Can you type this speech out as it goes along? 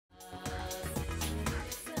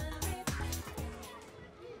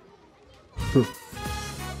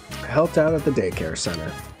I helped out at the daycare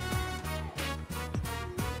center.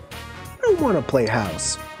 I don't want to play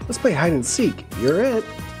house. Let's play hide and seek. You're it.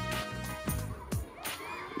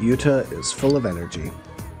 Yuta is full of energy.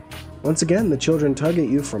 Once again, the children tug at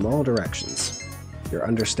you from all directions. Your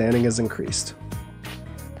understanding has increased.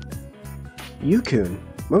 Yukun,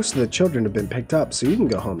 most of the children have been picked up, so you can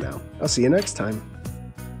go home now. I'll see you next time.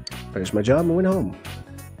 Finish my job and went home.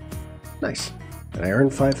 Nice. And I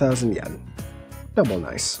earned 5,000 yen. Double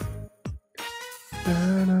nice.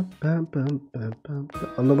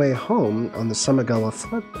 On the way home, on the Sumagawa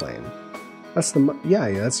floodplain. That's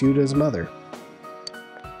that's Yuta's mother.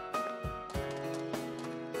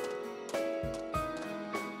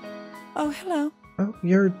 Oh, hello. Oh,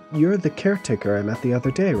 you're the caretaker I met the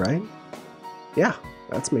other day, right? Yeah,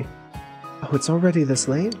 that's me. Oh, it's already this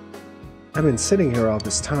late? I've been sitting here all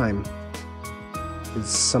this time. Is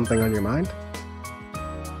something on your mind?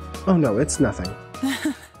 Oh no, it's nothing.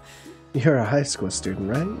 You're a high school student,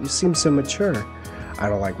 right? You seem so mature. I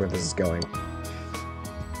don't like where this is going.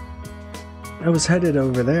 I was headed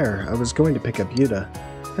over there. I was going to pick up Yuta.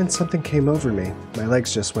 Then something came over me. My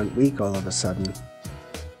legs just went weak all of a sudden.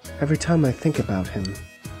 Every time I think about him.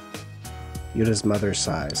 Yuta's mother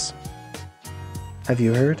sighs. Have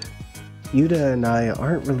you heard? Yuta and I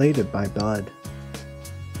aren't related by blood.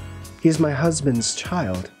 He's my husband's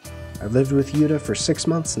child. I've lived with Yuta for 6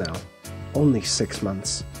 months now. Only 6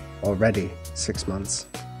 months. Already 6 months.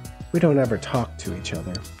 We don't ever talk to each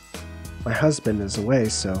other. My husband is away,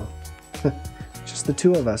 so just the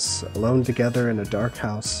two of us, alone together in a dark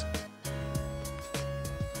house.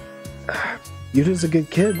 Yuta's a good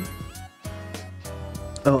kid.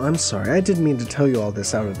 Oh, I'm sorry. I didn't mean to tell you all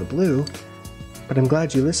this out of the blue, but I'm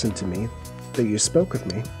glad you listened to me, that you spoke with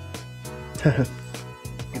me.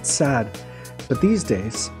 It's sad, but these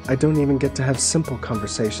days, I don't even get to have simple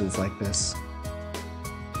conversations like this.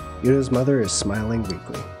 Yuta's mother is smiling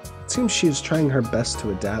weakly. It seems she is trying her best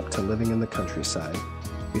to adapt to living in the countryside.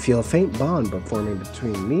 We feel a faint bond forming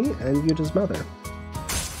between me and Yuta's mother.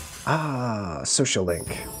 Ah, social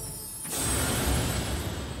link.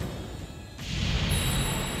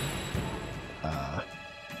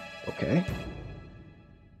 Okay.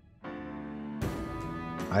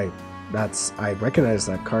 I recognize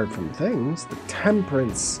that card from things. The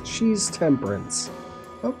Temperance. She's Temperance.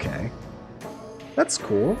 Okay. That's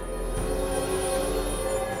cool.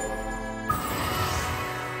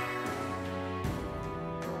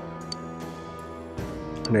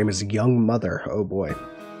 Her name is Young Mother. Oh boy.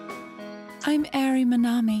 I'm Ari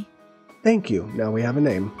Manami. Thank you. Now we have a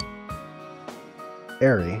name.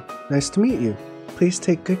 Ari, nice to meet you. Please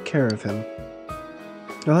take good care of him.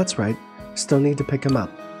 Oh, that's right. Still need to pick him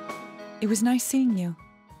up. It was nice seeing you.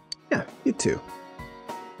 Yeah, you too.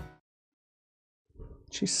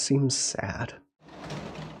 She seems sad.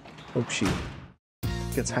 Hope she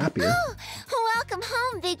gets happier. Oh, welcome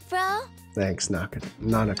home, big bro. Thanks,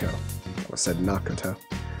 Nanako. I said Nakoto.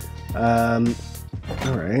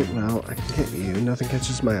 Alright, well, I can get you. Nothing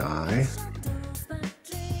catches my eye.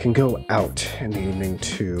 Can go out in the evening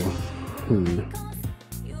too.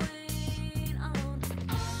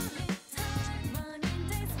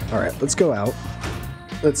 Alright, let's go out.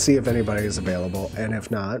 Let's see if anybody is available, and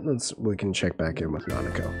if not, we can check back in with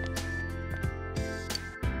Nanako.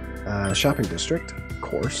 Shopping district, of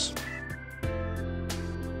course.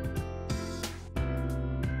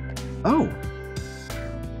 Oh!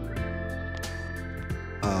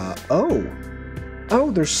 Oh,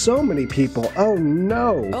 there's so many people. Oh,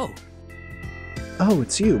 no! Oh,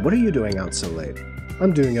 it's you. What are you doing out so late?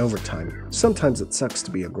 I'm doing overtime. Sometimes it sucks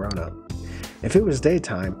to be a grown-up. If it was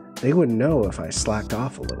daytime, they wouldn't know if I slacked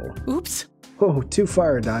off a little. Oops. Oh, too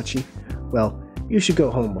far, Adachi. Well, you should go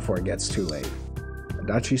home before it gets too late.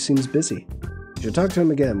 Adachi seems busy. You should talk to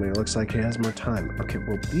him again when it looks like he has more time. Okay,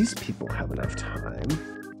 well, these people have enough time.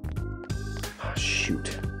 Oh,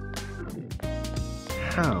 shoot.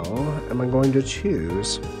 How am I going to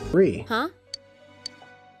choose? Ri. Huh?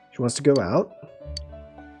 She wants to go out?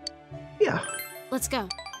 Yeah. Let's go.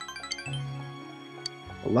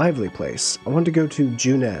 A lively place. I want to go to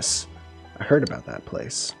Junes. I heard about that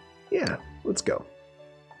place. Yeah, let's go.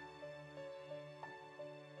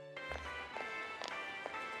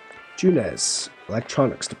 Junes,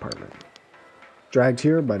 electronics department. Dragged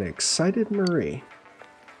here by an excited Marie.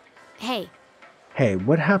 Hey. Hey,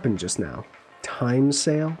 what happened just now? Time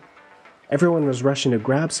sale? Everyone was rushing to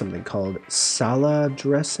grab something called Sala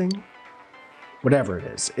dressing? Whatever it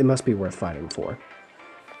is, it must be worth fighting for.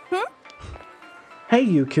 Hey,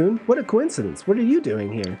 Yukun, what a coincidence. What are you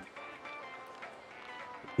doing here?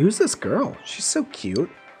 Who's this girl? She's so cute.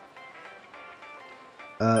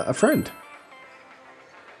 A friend.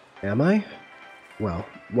 Am I? Well,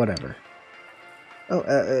 whatever.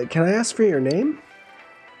 Oh, can I ask for your name?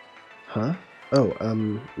 Huh? Oh,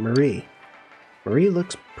 Marie. Marie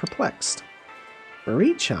looks perplexed.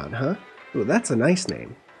 Marie-chan, huh? Ooh, that's a nice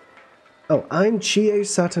name. Oh, I'm Chie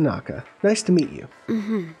Satonaka. Nice to meet you.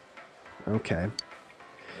 Mm-hmm. Okay.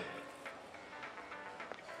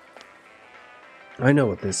 I know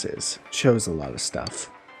what this is. It shows a lot of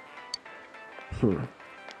stuff.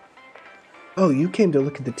 Oh, you came to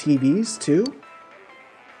look at the TVs, too?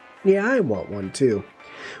 Yeah, I want one, too.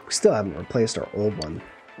 We still haven't replaced our old one.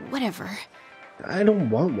 Whatever. I don't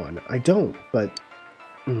want one. I don't, but...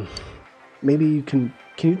 maybe you can...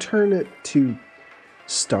 Can you turn it to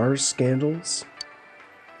Star Scandals?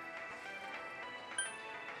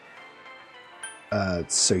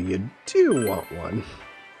 So you do want one.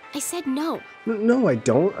 I said no. No, I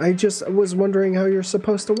don't. I just was wondering how you're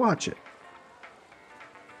supposed to watch it.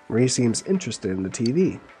 Marie seems interested in the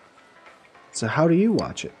TV. So how do you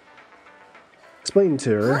watch it? Explain to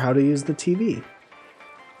her how to use the TV.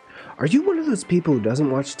 Are you one of those people who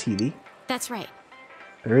doesn't watch TV? That's right.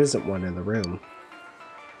 There isn't one in the room.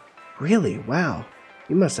 Really? Wow.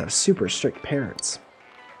 You must have super strict parents.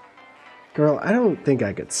 Girl, I don't think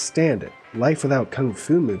I could stand it. Life without kung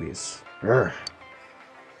fu movies. Urgh.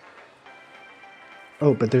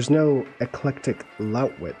 Oh, but there's no eclectic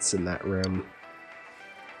Lautwitz in that room.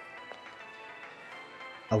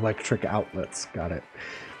 Electric outlets, got it.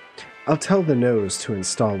 I'll tell the nose to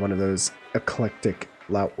install one of those eclectic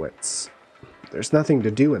Lautwitz. There's nothing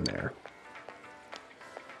to do in there.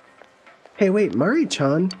 Hey, wait,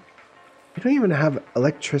 Mari-chan, you don't even have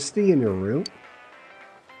electricity in your room?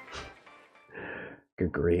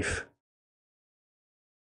 Good grief.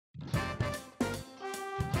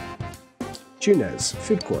 Junes,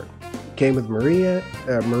 food court. Came with Marie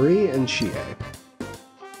and Chie.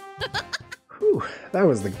 Whew, that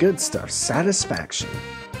was the good stuff. Satisfaction.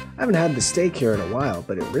 I haven't had the steak here in a while,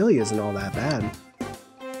 but it really isn't all that bad.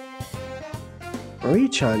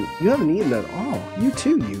 Marie-chan, you haven't eaten at all. You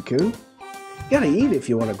too, Yukun. You gotta eat if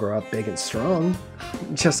you want to grow up big and strong.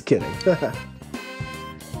 Just kidding.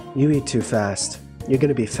 You eat too fast. You're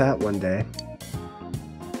gonna be fat one day.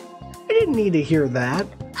 I didn't need to hear that.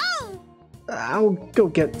 Oh! I'll go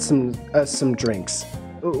get some drinks.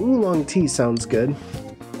 Oolong tea sounds good.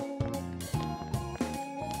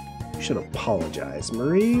 You should apologize,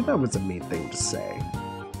 Marie. That was a mean thing to say.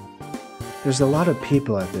 There's a lot of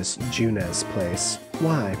people at this Junes place.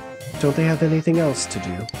 Why? Don't they have anything else to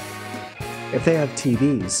do? If they have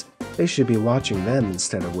TVs, they should be watching them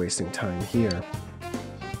instead of wasting time here.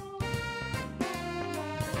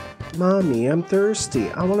 Mommy, I'm thirsty.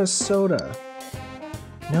 I want a soda.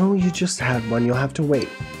 No, you just had one. You'll have to wait.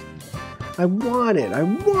 I want it. I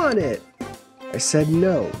want it. I said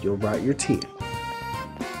no. You'll rot your teeth.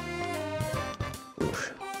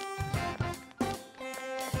 Oof.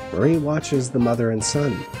 Marie watches the mother and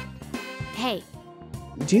son. Hey.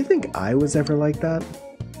 Do you think I was ever like that?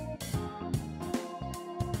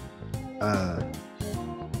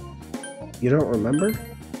 You don't remember?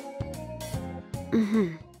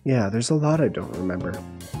 Mm-hmm. Yeah, there's a lot I don't remember.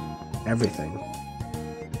 Everything.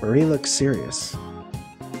 Marie looks serious.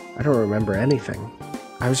 I don't remember anything.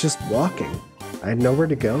 I was just walking. I had nowhere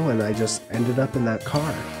to go and I just ended up in that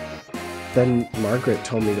car. Then Margaret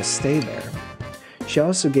told me to stay there. She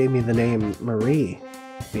also gave me the name Marie.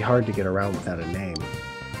 It'd be hard to get around without a name.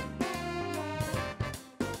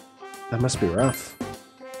 That must be rough.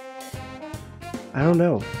 I don't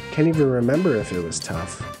know. Can't even remember if it was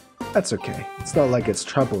tough. That's okay. It's not like it's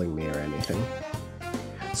troubling me or anything.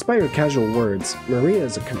 Despite her casual words, Maria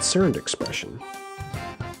is a concerned expression.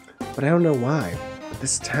 But I don't know why.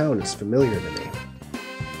 This town is familiar to me.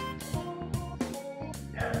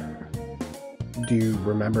 Do you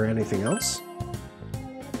remember anything else?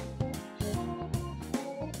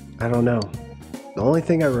 I don't know. The only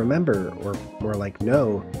thing I remember, or more like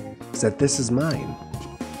know, is that this is mine.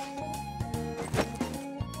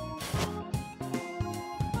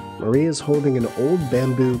 Marie is holding an old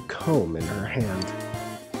bamboo comb in her hand.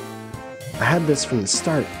 I had this from the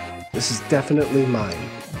start. This is definitely mine.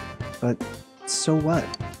 But so what?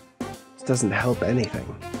 This doesn't help anything.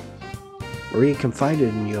 Marie confided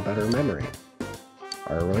in you about her memory.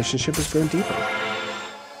 Our relationship has grown deeper.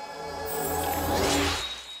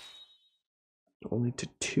 Only to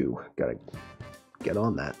 2. Gotta get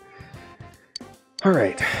on that.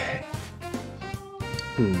 Alright.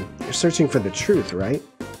 You're searching for the truth, right?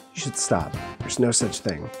 You should stop. There's no such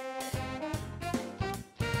thing.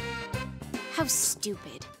 How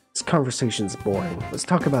stupid. This conversation's boring. Let's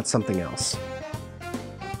talk about something else.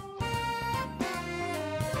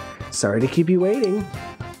 Sorry to keep you waiting.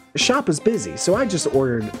 The shop is busy, so I just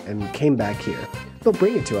ordered and came back here. They'll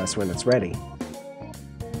bring it to us when it's ready.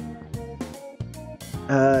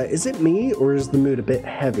 Is it me, or is the mood a bit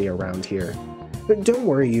heavy around here? But don't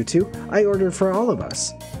worry, you two. I ordered for all of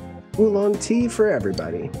us. Oolong tea for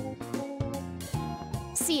everybody.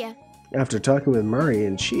 See ya. After talking with Marie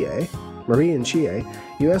and Chie,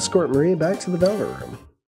 you escort Marie back to the Velvet Room.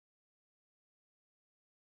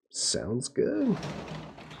 Sounds good.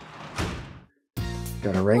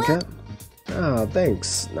 Got a rank up? Oh,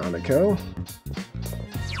 thanks, Nanako.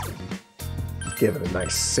 Give it a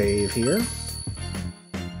nice save here.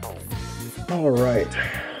 Alright.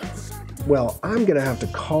 Well, I'm gonna have to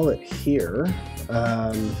call it here.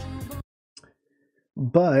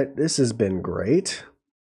 But this has been great.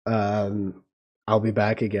 I'll be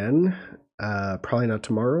back again. Probably not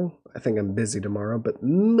tomorrow. I think I'm busy tomorrow, but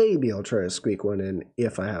maybe I'll try to squeak one in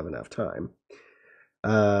if I have enough time.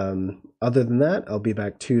 Other than that, I'll be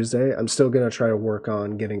back Tuesday. I'm still going to try to work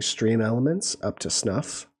on getting stream elements up to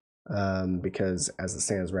snuff, because as it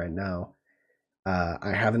stands right now,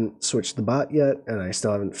 I haven't switched the bot yet, and I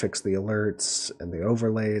still haven't fixed the alerts and the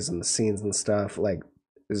overlays and the scenes and stuff. Like,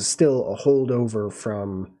 there's still a holdover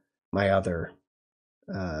from my other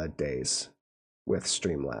days with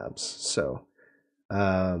Streamlabs. So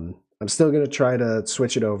I'm still going to try to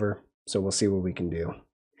switch it over, so we'll see what we can do.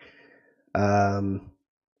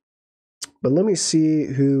 But let me see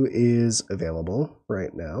who is available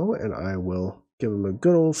right now, and I will give him a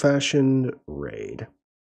good old-fashioned raid.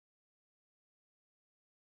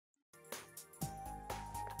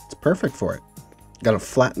 It's perfect for it. Gotta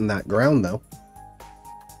flatten that ground, though.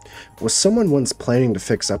 Was someone once planning to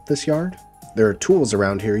fix up this yard? There are tools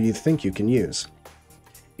around here you think you can use.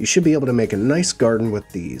 You should be able to make a nice garden with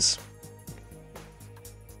these.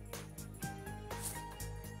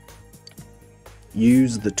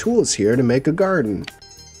 Use the tools here to make a garden.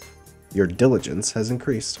 Your diligence has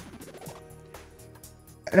increased.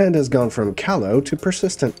 And has gone from callow to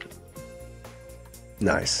persistent.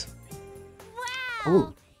 Nice. Wow!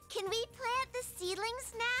 Ooh. Can we plant the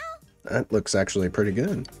seedlings now? That looks actually pretty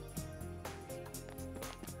good.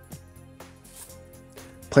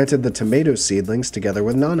 Planted the tomato seedlings together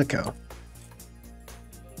with Nanako.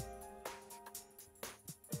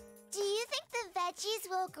 Do you think the veggies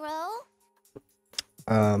will grow?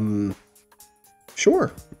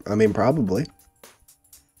 Sure. I mean, probably.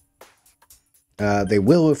 They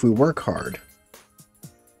will if we work hard.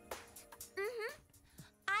 Mm-hmm.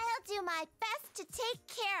 I'll do my best to take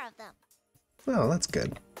care of them. Oh, that's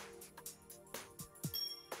good.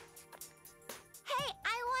 Hey,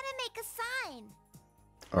 I want to make a sign.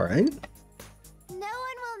 All right. No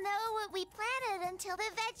one will know what we planted until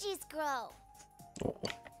the veggies grow. Oh.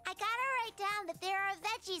 I gotta write down that there are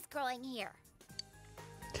veggies growing here.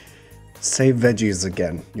 Say veggies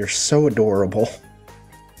again. You're so adorable.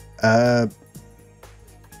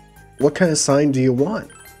 What kind of sign do you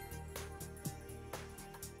want?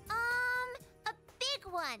 A big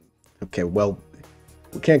one. Okay, well,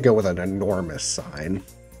 we can't go with an enormous sign.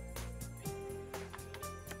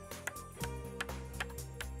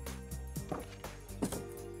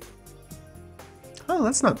 Oh,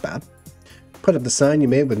 that's not bad. Put up the sign you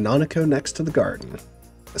made with Nanako next to the garden.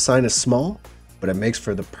 The sign is small, but it makes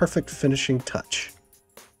for the perfect finishing touch.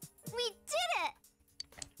 We did it!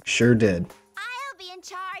 Sure did. I'll be in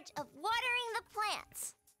charge of watering the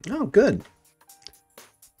plants. Oh, good.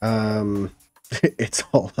 It's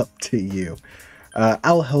all up to you.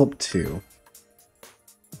 I'll help too.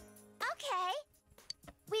 Okay.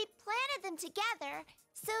 We planted them together,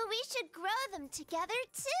 so we should grow them together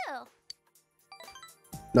too.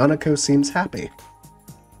 Nanako seems happy.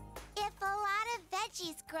 If a lot of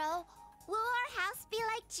veggies grow, will our house be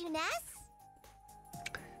like Junes?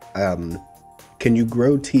 Can you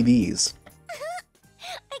grow TVs?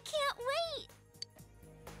 I can't wait!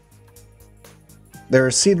 There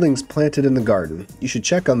are seedlings planted in the garden. You should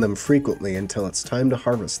check on them frequently until it's time to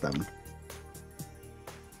harvest them.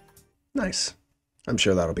 Nice. I'm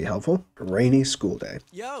sure that'll be helpful. Rainy school day.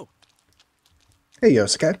 Yo! Hey,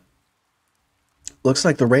 Yosuke. Looks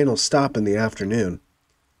like the rain will stop in the afternoon.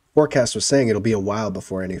 Forecast was saying it'll be a while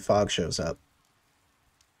before any fog shows up.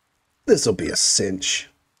 This'll be a cinch.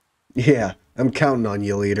 Yeah, I'm counting on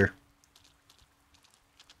you, leader.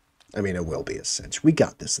 I mean, it will be a cinch. We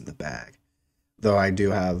got this in the bag. Though I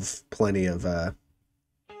do have plenty of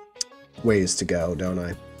ways to go, don't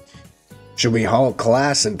I? Should we halt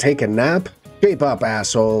class and take a nap? Keep up,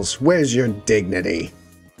 assholes. Where's your dignity?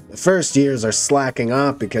 The first years are slacking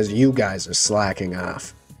off because you guys are slacking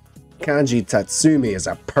off. Kanji Tatsumi is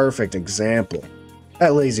a perfect example.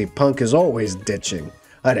 That lazy punk is always ditching.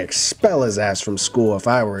 I'd expel his ass from school if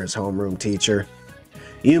I were his homeroom teacher.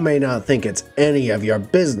 You may not think it's any of your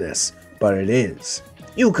business, but it is.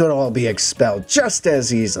 You could all be expelled just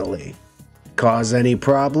as easily. Cause any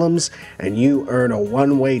problems, and you earn a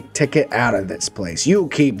one-way ticket out of this place. You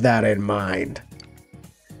keep that in mind.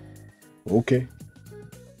 Okay.